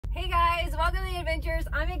Adventures.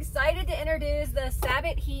 I'm excited to introduce the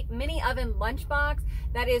Sabot Heat Mini Oven Lunchbox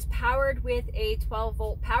that is powered with a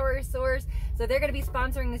 12-volt power source. So they're going to be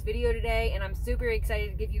sponsoring this video today, and I'm super excited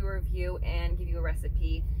to give you a review and give you a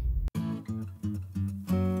recipe.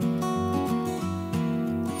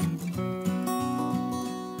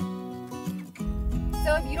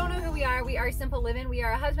 So if you don't know who we are Simple Livin. We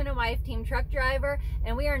are a husband and wife team truck driver,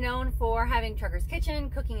 and we are known for having Trucker's Kitchen,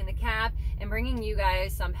 cooking in the cab, and bringing you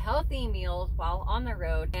guys some healthy meals while on the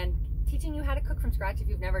road and teaching you how to cook from scratch if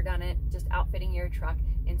you've never done it, just outfitting your truck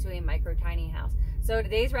into a micro tiny house. So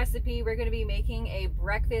today's recipe, we're going to be making a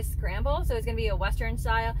breakfast scramble. So it's going to be a Western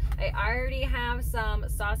style. I already have some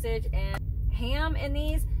sausage and ham in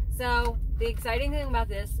these. So the exciting thing about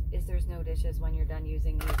this is there's no dishes when you're done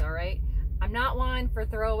using these, all right? I'm not one for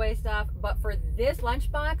throwaway stuff, but for this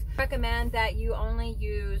lunchbox, I recommend that you only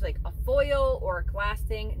use like a foil or a glass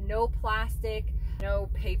thing, no plastic, no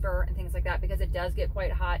paper and things like that, because it does get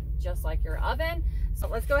quite hot just like your oven. So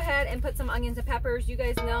let's go ahead and put some onions and peppers. You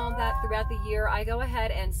guys know that throughout the year, I go ahead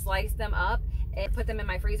and slice them up and put them in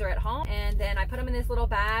my freezer at home. And then I put them in this little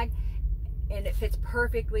bag, and it fits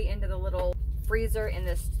perfectly into the little freezer in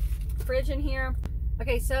this fridge in here.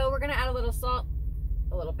 Okay, so we're gonna add a little salt,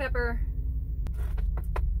 a little pepper.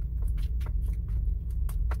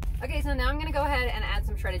 Okay, so now I'm gonna go ahead and add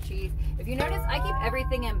some shredded cheese. If you notice, I keep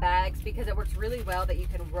everything in bags because it works really well that you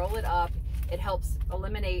can roll it up. It helps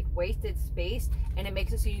eliminate wasted space, and it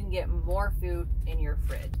makes it so you can get more food in your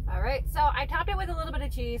fridge. All right, so I topped it with a little bit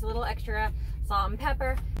of cheese, a little extra salt and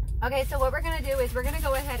pepper. Okay, so what we're gonna do is we're gonna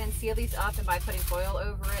go ahead and seal these up, and by putting foil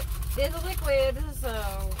over it, it is a liquid,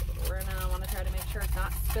 so we're gonna wanna try to make sure it's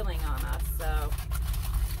not spilling on us. So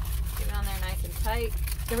get it on there nice and tight.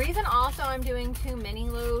 The reason also I'm doing 2 mini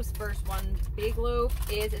loaves versus 1 big loaf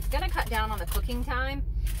is it's going to cut down on the cooking time,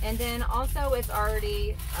 and then also it's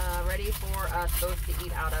already ready for us both to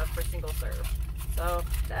eat out of for single serve. So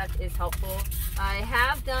that is helpful. I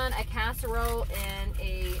have done a casserole in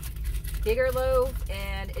a bigger loaf,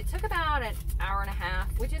 and it took about an hour and a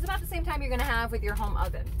half, which is about the same time you're going to have with your home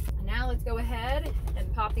oven. Now let's go ahead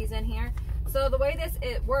and pop these in here. So the way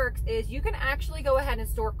it works is you can actually go ahead and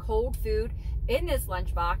store cold food in this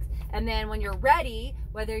lunchbox, and then when you're ready,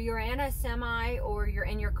 whether you're in a semi or you're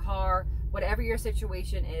in your car, whatever your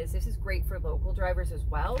situation is, this is great for local drivers as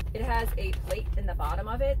well. It has a plate in the bottom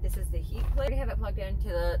of it. This is the heat plate. I have it plugged into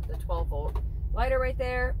the 12-volt lighter right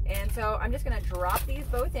there, and so I'm just going to drop these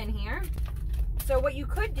both in here. So what you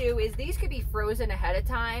could do is these could be frozen ahead of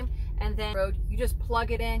time, and then you just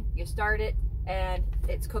plug it in, you start it, and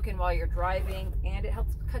it's cooking while you're driving, and it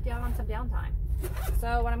helps cut down on some downtime.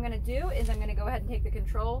 So what I'm going to do is I'm going to go ahead and take the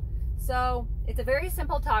control. So it's a very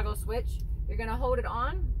simple toggle switch. You're going to hold it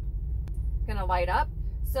on. It's going to light up.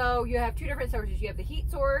 So you have 2 different sources. You have the heat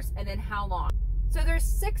source and then how long. So there's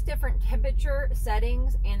 6 different temperature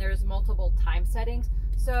settings, and there's multiple time settings.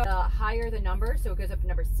 So the higher the number, so it goes up to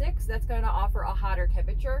number 6, that's going to offer a hotter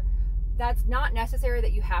temperature. That's not necessary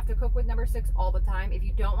that you have to cook with number 6 all the time. If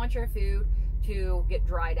you don't want your food to get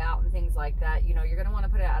dried out and things like that, you know, you're going to want to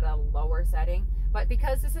put it at a lower setting. But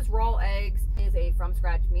because this is raw eggs, is a from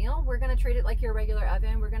scratch meal, we're going to treat it like your regular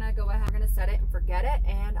oven. We're going to go ahead, we're going to set it and forget it,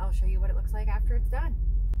 and I'll show you what it looks like after it's done.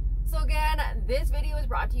 So again, this video is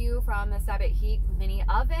brought to you from the Sabot Heat Mini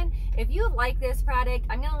Oven. If you like this product,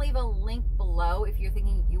 I'm going to leave a link below if you're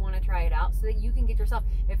thinking you want to try it out so that you can get yourself.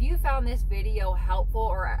 If you found this video helpful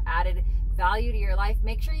or added value to your life,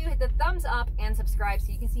 make sure you hit the thumbs up and subscribe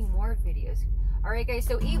so you can see more videos. All right, guys,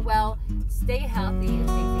 so eat well, stay healthy, and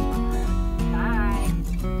stay safe on the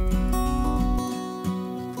road. Bye.